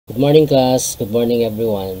Good morning class, good morning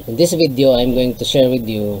everyone. In this video, I'm going to share with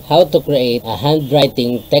you how to create a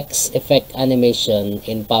handwriting text effect animation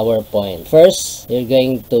in PowerPoint. First, you're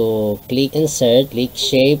going to click insert, click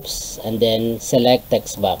shapes, and then select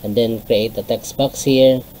text box. And then create a text box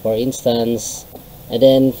here, for instance. And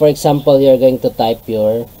then, for example, you're going to type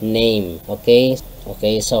your name, okay?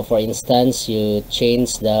 Okay, so for instance, you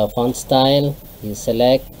change the font style, you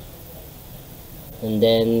select, and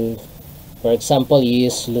then for example, you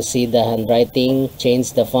use Lucida handwriting,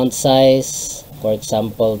 change the font size, for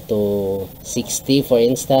example, to 60 for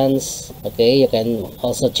instance. Okay, you can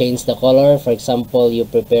also change the color. For example, you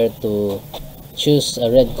prepare to choose a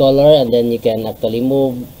red color, and then you can actually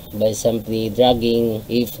move by simply dragging.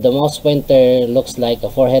 If the mouse pointer looks like a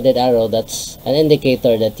four-headed arrow, that's an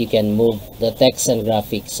indicator that you can move the text and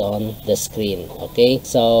graphics on the screen. Okay,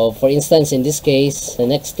 so for instance, in this case, the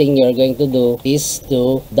next thing you're going to do is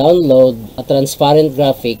to download a transparent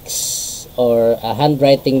graphics or a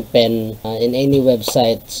handwriting pen in any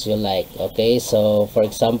websites you like. Okay, so for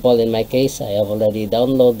example, in my case, I have already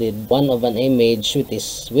downloaded one of an image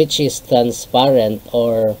which is transparent,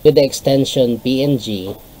 or with the extension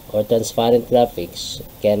PNG or transparent graphics. You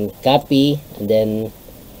can copy and then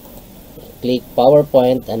click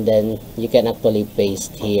PowerPoint, and then you can actually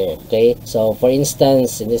paste here. Okay, so for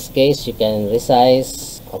instance, in this case, you can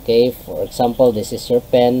resize. Okay, for example, this is your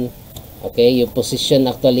pen. Okay, you position,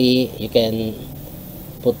 actually you can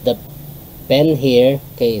put the pen here.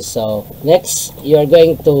 Okay, so next you're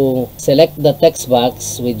going to select the text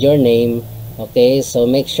box with your name. Okay, so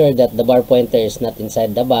make sure that the bar pointer is not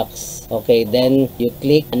inside the box. Okay, then you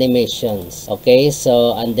click animations. Okay,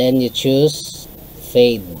 so and then you choose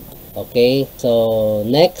fade. Okay, so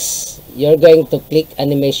next you're going to click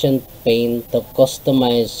animation pane to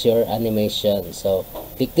customize your animation. So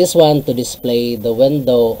click this one to display the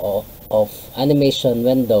window of animation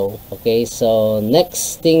window. Okay, so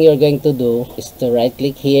next thing you're going to do is to right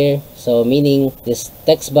click here, so meaning this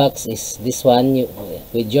text box is this one.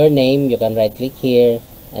 With your name, you can right click here,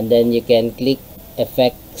 and then you can click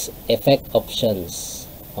effect options.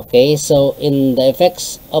 Okay, so in the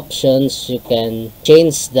effects options, you can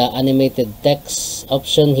change the animated text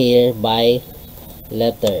option here by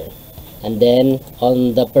letter. And then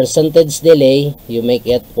on the percentage delay, you make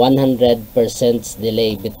it 100%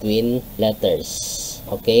 delay between letters.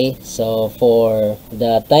 Okay, so for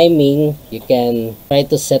the timing, you can try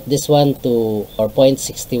to set this one to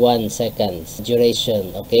 0.61 seconds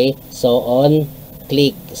duration. Okay, so on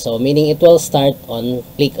click, so meaning it will start on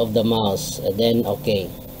click of the mouse, and then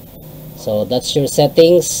okay. So that's your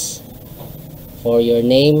settings for your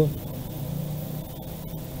name.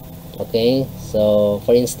 Okay, so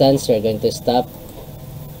for instance, we're going to stop.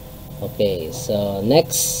 Okay, so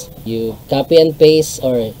next you copy and paste,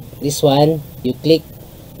 or this one you click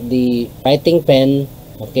the writing pen.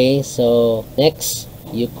 Okay, so next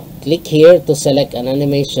you click here to select an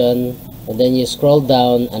animation, and then you scroll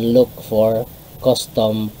down and look for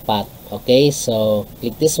custom path. Okay, so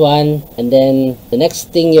click this one, and then the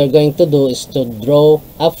next thing you're going to do is to draw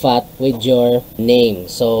a path with your name.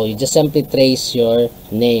 So you just simply trace your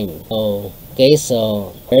name. So okay,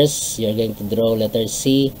 so first you're going to draw letter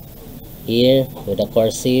C here with a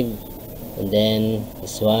cursive, and then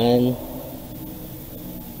this one,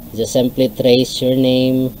 just simply trace your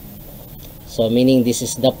name. So meaning this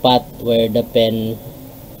is the path where the pen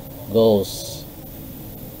goes.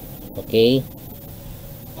 Okay,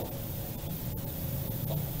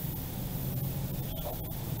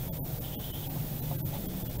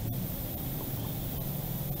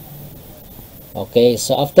 okay,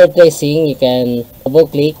 so after tracing, you can double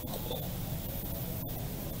click.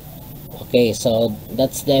 Okay, so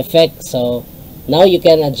that's the effect. So now you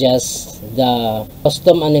can adjust the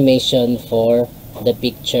custom animation for the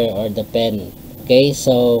picture or the pen. Okay,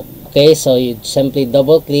 so you simply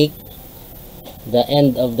double click the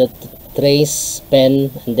end of the trace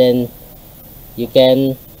pen, and then you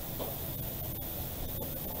can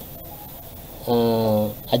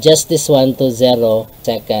adjust this one to 0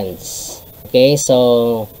 seconds. Okay,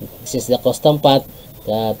 so this is the custom path.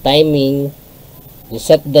 The timing, you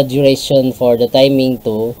set the duration for the timing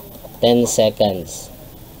to 10 seconds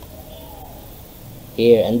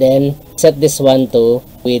here, and then set this one to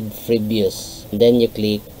with previous, and then you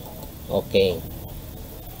click OK.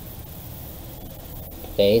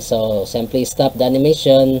 Okay, so simply stop the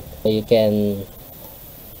animation. So you can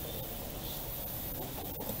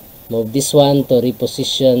move this one to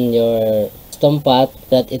reposition your custom path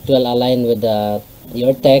that it will align with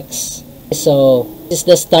your text. So this is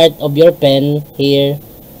the start of your pen here,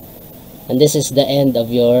 and this is the end of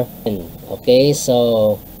your pen. Okay,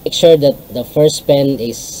 so make sure that the first pen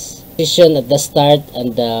is positioned at the start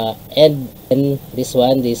and the end, and this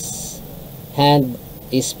hand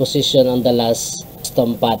is positioned on the last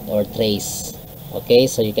custom path or trace. Okay,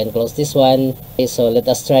 so you can close this one. Okay, so let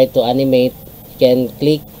us try to animate. You can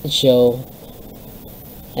click show,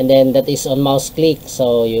 and then that is on mouse click,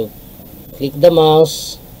 so you click the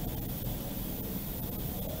mouse.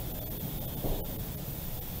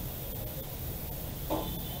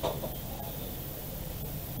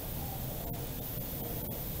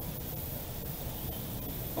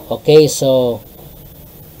 Okay, so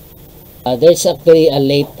there's actually a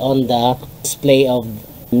late on the display of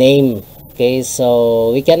name. Okay,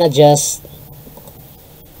 so we can adjust.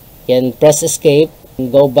 Can press escape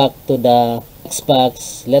and go back to the text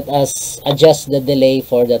box. Let us adjust the delay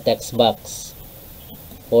for the text box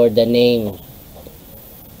for the name,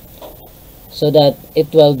 so that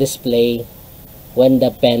it will display when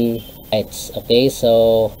the pen writes. Okay,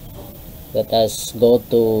 so let us go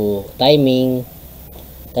to timing.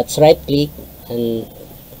 That's right click and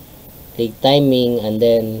click timing, and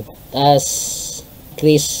then as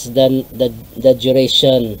increase the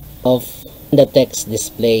duration of the text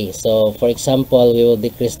display. So for example, we will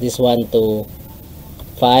decrease this one to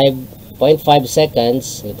 5.5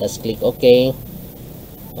 seconds. Let us click OK.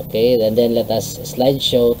 Okay, and then let us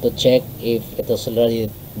slideshow to check if it is already,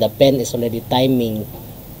 the pen is already timing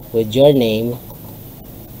with your name.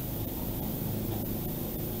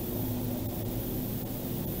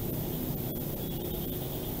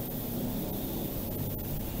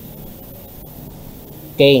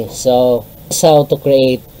 Okay, so this is how to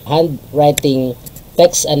create handwriting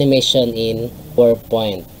text animation in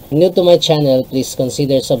PowerPoint. New to my channel, please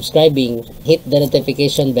consider subscribing, hit the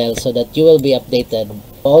notification bell so that you will be updated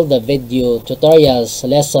all the video tutorials,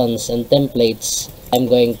 lessons, and templates I'm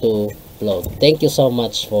going to upload. Thank you so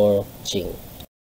much for watching.